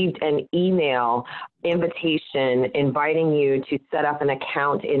received an email invitation inviting you to set up an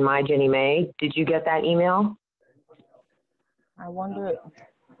account in MyGinnieMae. Did you get that email? I wonder,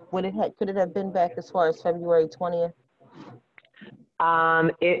 could it have been back as far as February 20th?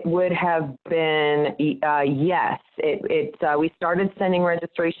 It would have been, yes. We started sending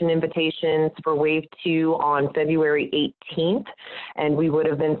registration invitations for Wave 2 on February 18th, and we would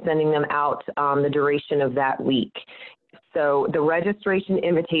have been sending them out the duration of that week. So the registration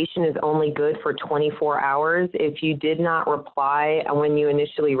invitation is only good for 24 hours. If you did not reply when you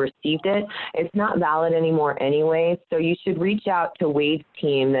initially received it, it's not valid anymore anyway. So you should reach out to Wade's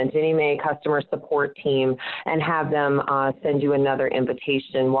team, the GinnieMae customer support team, and have them send you another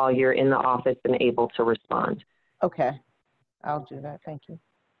invitation while you're in the office and able to respond. Okay, I'll do that. Thank you.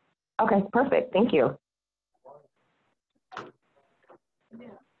 Okay, perfect. Thank you.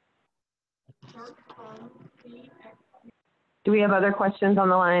 Do we have other questions on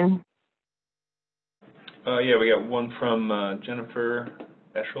the line? Yeah, we got one from Jennifer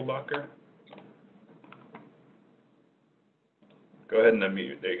Eschelbacher. Go ahead and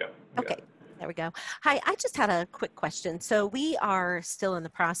unmute. There you go. Okay, there we go. Hi, I just had a quick question. So we are still in the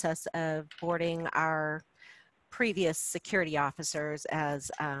process of boarding our previous security officers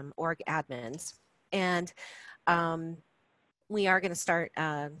as org admins. And we are going to start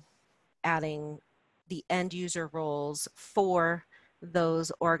adding the end user roles for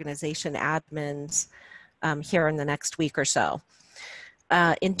those organization admins here in the next week or so.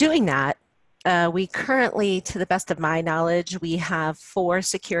 In doing that, we currently, to the best of my knowledge, we have 4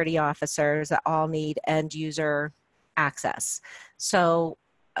 security officers that all need end user access. So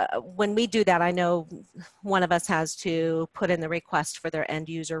when we do that, I know one of us has to put in the request for their end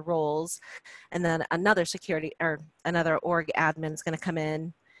user roles, and then another security or another org admin is going to come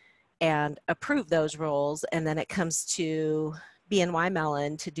in and approve those roles, and then it comes to BNY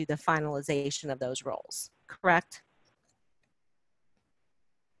Mellon to do the finalization of those roles, correct?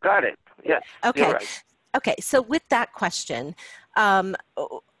 Got it. Yes. Okay. You're right. Okay. So with that question, how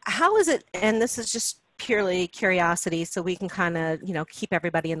is it, and this is just purely curiosity, so we can kind of, keep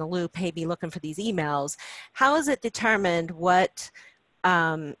everybody in the loop, hey, be looking for these emails. How is it determined what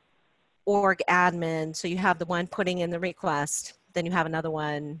org admin, so you have the one putting in the request, then you have another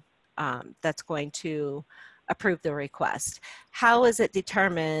one that's going to approve the request. How is it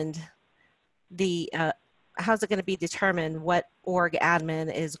determined how's it going to be determined what org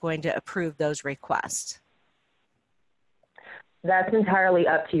admin is going to approve those requests? That's entirely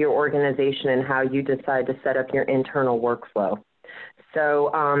up to your organization and how you decide to set up your internal workflow. So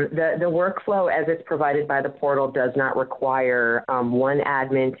the workflow as it's provided by the portal does not require one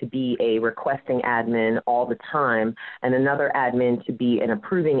admin to be a requesting admin all the time and another admin to be an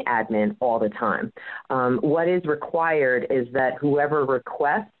approving admin all the time. What is required is that whoever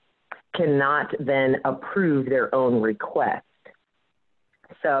requests cannot then approve their own request.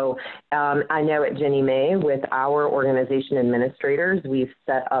 So I know at MyGinnieMae, with our organization administrators, we've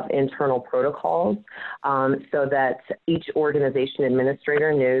set up internal protocols so that each organization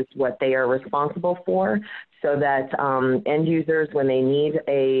administrator knows what they are responsible for, so that end users, when they need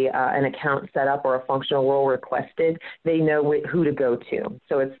an account set up or a functional role requested, they know who to go to.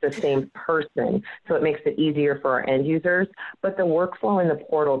 So it's the same person. So it makes it easier for our end users. But the workflow in the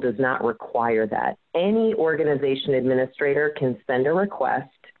portal does not require that. Any organization administrator can send a request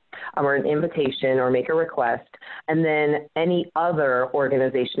or an invitation or make a request, and then any other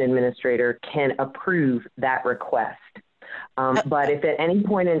organization administrator can approve that request. But if at any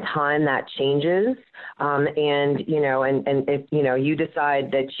point in time that changes, and if you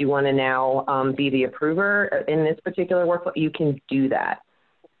decide that you want to now be the approver in this particular workflow, you can do that.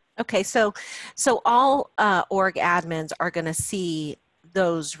 Okay, so all org admins are going to see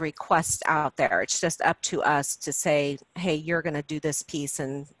those requests out there. It's just up to us to say, hey, you're going to do this piece,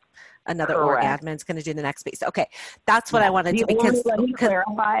 and another org admin's going to do the next piece. Okay, that's what I wanted to, because let me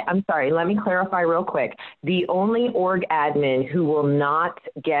clarify real quick. The only org admin who will not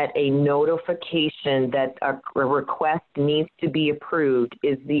get a notification that a request needs to be approved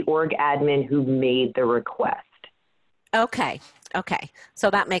is the org admin who made the request. Okay, so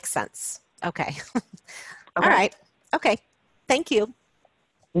that makes sense. Okay. All right. Okay, thank you.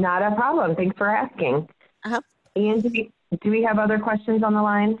 Not a problem. Thanks for asking. And do we have other questions on the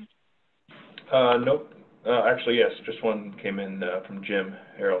line? Nope. Actually, yes. Just one came in from Jim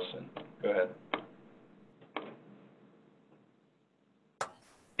Harrelson. Go ahead.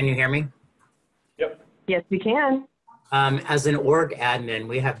 Can you hear me? Yep. Yes, we can. As an org admin,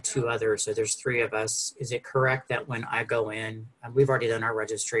 we have two others, so there's three of us. Is it correct that when I go in, we've already done our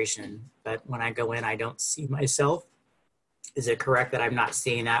registration, but when I go in, I don't see myself? Is it correct that I'm not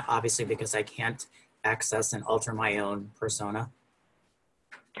seeing that, obviously, because I can't access and alter my own persona?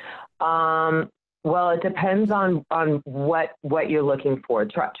 Well, it depends on what you're looking for.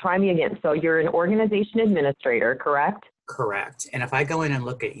 Try me again. So you're an organization administrator, correct? Correct. And if I go in and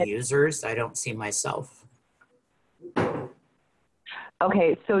look at users, I don't see myself.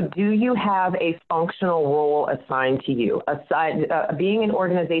 Okay, so do you have a functional role assigned to you? Being an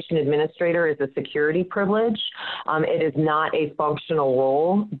organization administrator is a security privilege. It is not a functional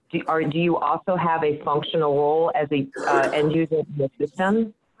role. Do you also have a functional role as a end user in the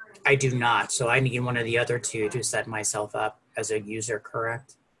system? I do not. So I need one of the other two to set myself up as a user,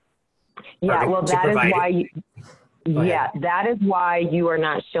 correct? Yeah, well, that is why. That is why you are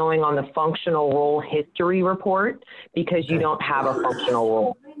not showing on the functional role history report, because you don't have a functional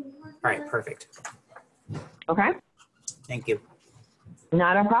role. All right, perfect. Okay. Thank you.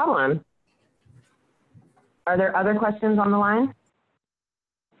 Not a problem. Are there other questions on the line?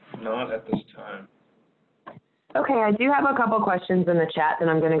 Not at this time. Okay, I do have a couple questions in the chat that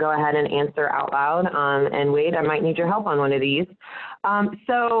I'm going to go ahead and answer out loud. And Wade, I might need your help on one of these.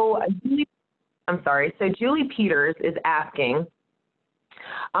 So Julie Peters is asking,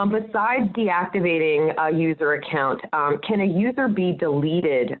 besides deactivating a user account, can a user be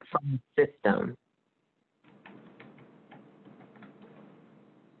deleted from the system?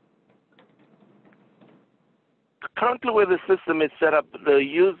 Currently, where the system is set up, the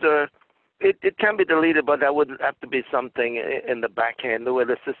user, it can be deleted, but that would have to be something in the back end. The way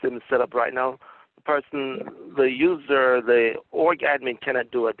the system is set up right now, the user, the org admin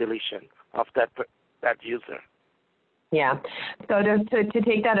cannot do a deletion of that user. Yeah. So to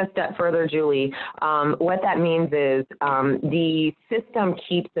take that a step further, Julie, what that means is the system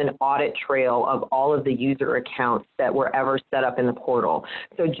keeps an audit trail of all of the user accounts that were ever set up in the portal.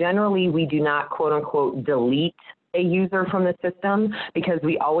 So generally, we do not, quote unquote, delete a user from the system, because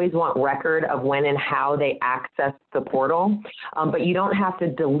we always want record of when and how they access the portal. But you don't have to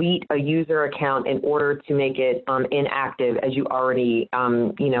delete a user account in order to make it inactive, as you already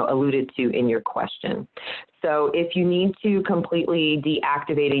alluded to in your question. So if you need to completely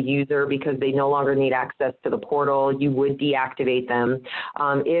deactivate a user because they no longer need access to the portal, you would deactivate them.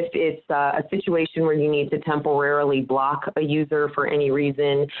 If it's a situation where you need to temporarily block a user for any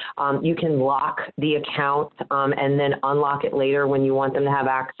reason, you can lock the account and then unlock it later when you want them to have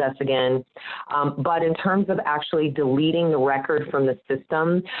access again. But in terms of actually deleting the record from the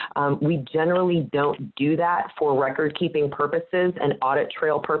system, we generally don't do that for record keeping purposes and audit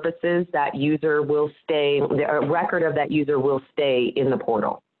trail purposes. That user will stay, the record of that user will stay in the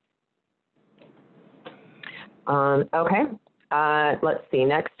portal. Okay. Let's see,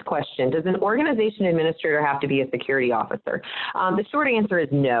 next question. Does an organization administrator have to be a security officer? The short answer is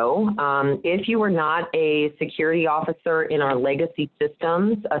no. If you are not a security officer in our legacy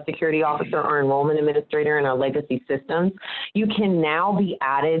systems, a security officer or enrollment administrator in our legacy systems, you can now be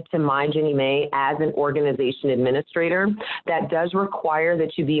added to MyGinnieMae as an organization administrator. That does require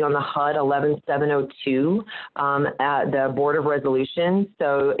that you be on the HUD 11702, the Board of Resolution.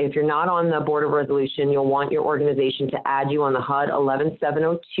 So if you're not on the Board of Resolution, you'll want your organization to add you on the HUD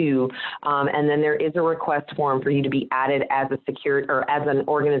 11702, and then there is a request form for you to be added as a security or as an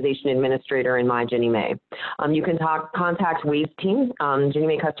organization administrator in MyGinnieMae. You can contact Wave's team,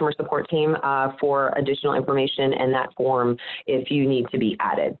 GinnieMae customer support team, for additional information in that form if you need to be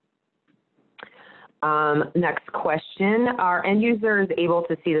added. Next question, are end users able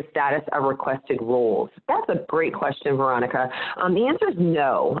to see the status of requested roles? That's a great question, Veronica. The answer is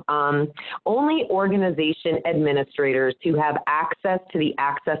no. Only organization administrators who have access to the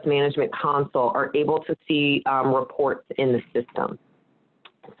Access Management Console are able to see reports in the system.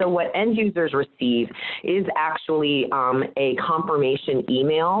 So what end users receive is actually a confirmation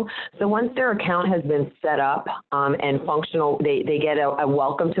email. So once their account has been set up and functional, they get a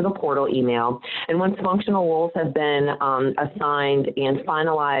welcome to the portal email. And once functional roles have been assigned and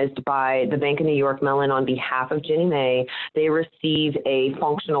finalized by the Bank of New York Mellon on behalf of GinnieMae, they receive a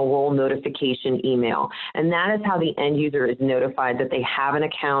functional role notification email. And that is how the end user is notified that they have an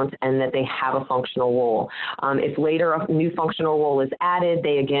account and that they have a functional role. If later a new functional role is added,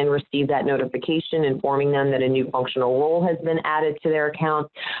 they again receive that notification informing them that a new functional role has been added to their account,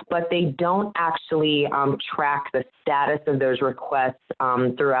 but they don't actually track the status of those requests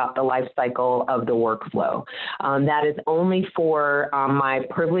throughout the life cycle of the workflow. That is only for my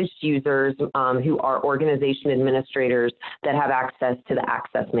privileged users who are organization administrators that have access to the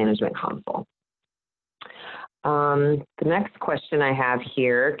Access Management Console. The next question I have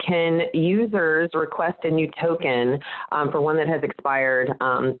here, can users request a new token for one that has expired?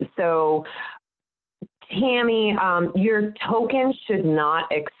 So Tammy, your token should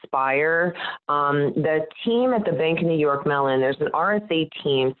not expire. The team at the Bank of New York Mellon, there's an RSA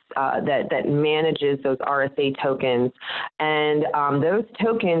team that manages those RSA tokens. And those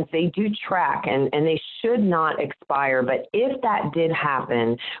tokens, they do track and they should not expire. But if that did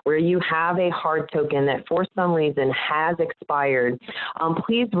happen, where you have a hard token that for some reason has expired,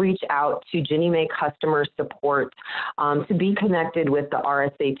 please reach out to GinnieMae customer support to be connected with the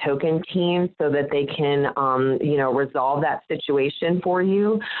RSA token team so that they can resolve that situation for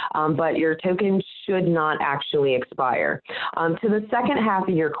you, but your token should not actually expire. To the second half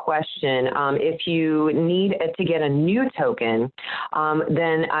of your question, if you need to get a new token,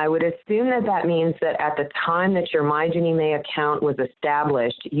 then I would assume that that means that at the time that your MyGinnieMae account was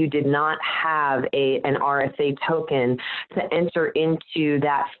established, you did not have an RSA token to enter into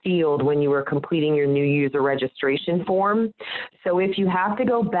that field when you were completing your new user registration form. So if you have to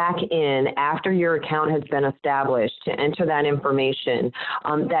go back in after your account has been established to enter that information,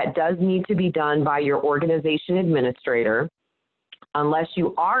 that does need to be done by your organization administrator. Unless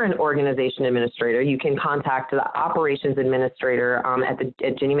you are an organization administrator, you can contact the operations administrator at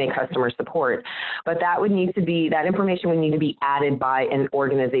GinnieMae customer support. But that information would need to be added by an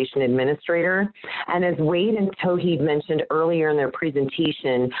organization administrator. And as Wade and Tauhid mentioned earlier in their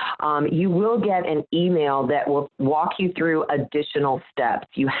presentation, you will get an email that will walk you through additional steps.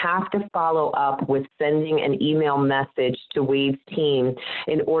 You have to follow up with sending an email message to Wade's team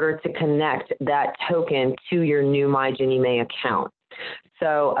in order to connect that token to your new MyGinnieMae account.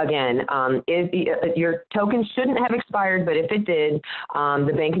 So again, if your token shouldn't have expired, but if it did,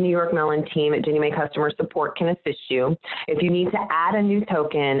 the Bank of New York Mellon team at GinnieMae Customer Support can assist you. If you need to add a new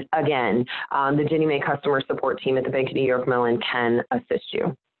token, again, the GinnieMae Customer Support team at the Bank of New York Mellon can assist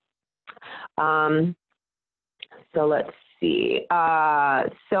you. So let's see.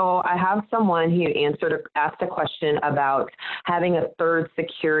 So I have someone who asked a question about having a third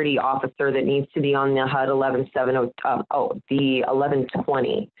security officer that needs to be on the HUD 11700, the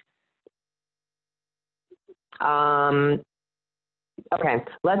 1120. Okay,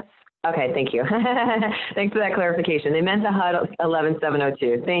 let's Okay, thank you. Thanks for that clarification. They meant the HUD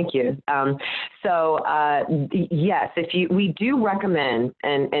 11702. Thank you. Yes, we do recommend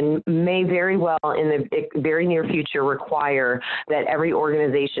and may very well in the very near future require that every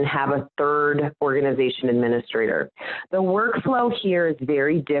organization have a third organization administrator. The workflow here is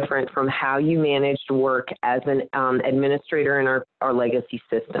very different from how you managed work as an administrator in our legacy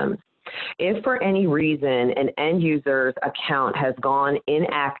systems. If for any reason an end user's account has gone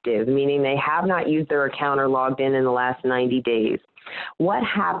inactive, meaning they have not used their account or logged in the last 90 days, what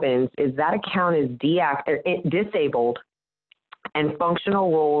happens is that account is disabled and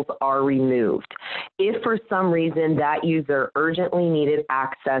functional roles are removed. If for some reason that user urgently needed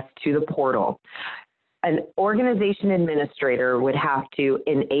access to the portal, an organization administrator would have to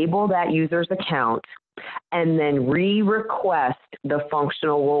enable that user's account and then re-request the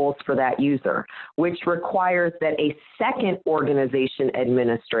functional roles for that user, which requires that a second organization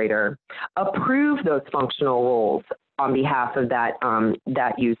administrator approve those functional roles on behalf of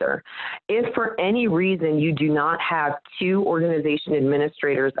that user. If for any reason you do not have two organization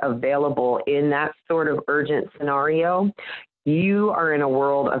administrators available in that sort of urgent scenario, you are in a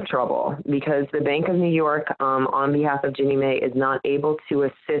world of trouble because the Bank of New York, on behalf of GinnieMae, is not able to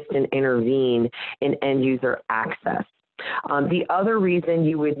assist and intervene in end user access. The other reason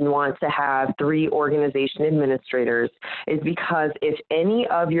you would want to have three organization administrators is because if any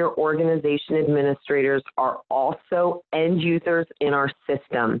of your organization administrators are also end users in our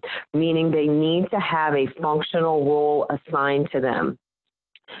system, meaning they need to have a functional role assigned to them,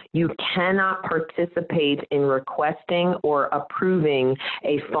 you cannot participate in requesting or approving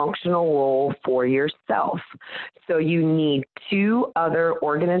a functional role for yourself. So you need two other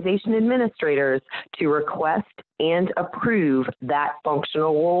organization administrators to request and approve that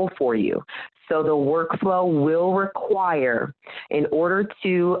functional role for you. So the workflow will require, in order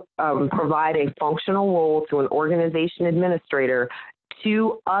to provide a functional role to an organization administrator,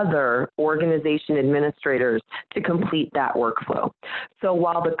 two other organization administrators to complete that workflow. So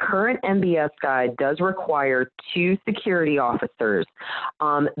while the current MBS guide does require two security officers,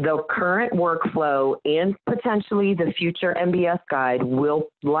 the current workflow and potentially the future MBS guide will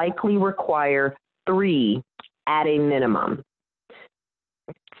likely require three at a minimum.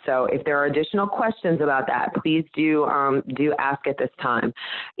 So if there are additional questions about that, please do ask at this time.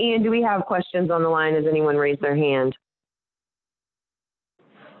 Ian, do we have questions on the line? Has anyone raised their hand?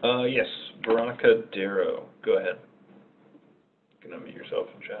 Yes, Veronica Darrow. Go ahead. You can unmute yourself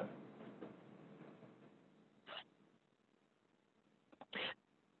and chat.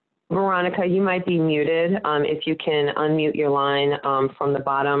 Veronica, you might be muted. If you can unmute your line from the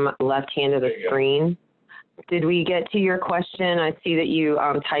bottom left hand of the screen. Did we get to your question? I see that you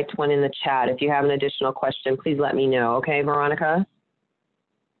typed one in the chat. If you have an additional question, please let me know. Okay, Veronica?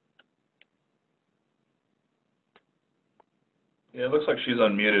 Yeah, it looks like she's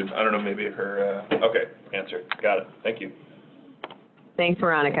unmuted. I don't know, maybe her, okay, answer. Got it. Thank you. Thanks,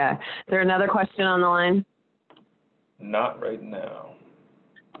 Veronica. Is there another question on the line? Not right now.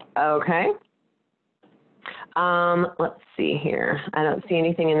 Okay. Let's see here. I don't see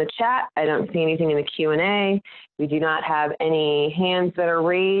anything in the chat. I don't see anything in the Q&A. We do not have any hands that are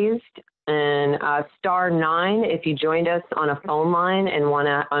raised. And *9 if you joined us on a phone line and want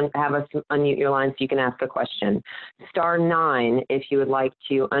to have us unmute your line so you can ask a question. *9 if you would like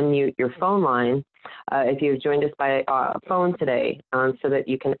to unmute your phone line if you have joined us by phone today so that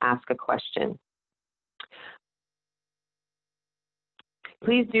you can ask a question.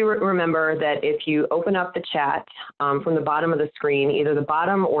 Please do remember that if you open up the chat from the bottom of the screen, either the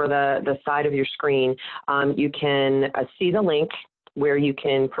bottom or the side of your screen, you can see the link where you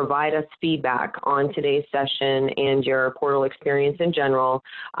can provide us feedback on today's session and your portal experience in general.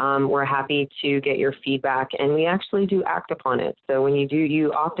 We're happy to get your feedback, and we actually do act upon it. So when you do,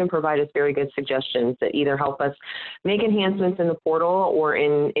 you often provide us very good suggestions that either help us make enhancements in the portal or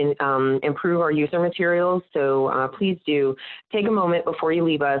improve our user materials. So please do take a moment before you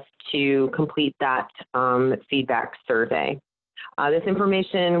leave us to complete that feedback survey. This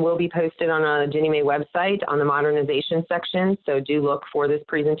information will be posted on the GinnieMae website on the modernization section, so do look for this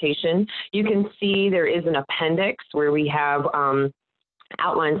presentation. You can see there is an appendix where we have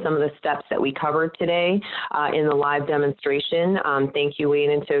outline some of the steps that we covered today in the live demonstration. Thank you,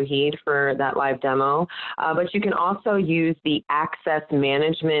 Wayne and Tauhid, for that live demo. But you can also use the Access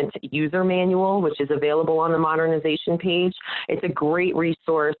Management User Manual, which is available on the modernization page. It's a great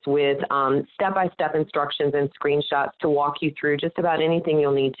resource with step-by-step instructions and screenshots to walk you through just about anything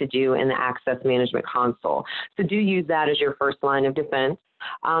you'll need to do in the Access Management console. So do use that as your first line of defense.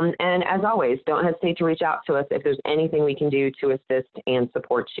 And as always, don't hesitate to reach out to us if there's anything we can do to assist and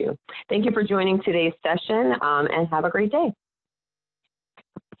support you. Thank you for joining today's session, and have a great day.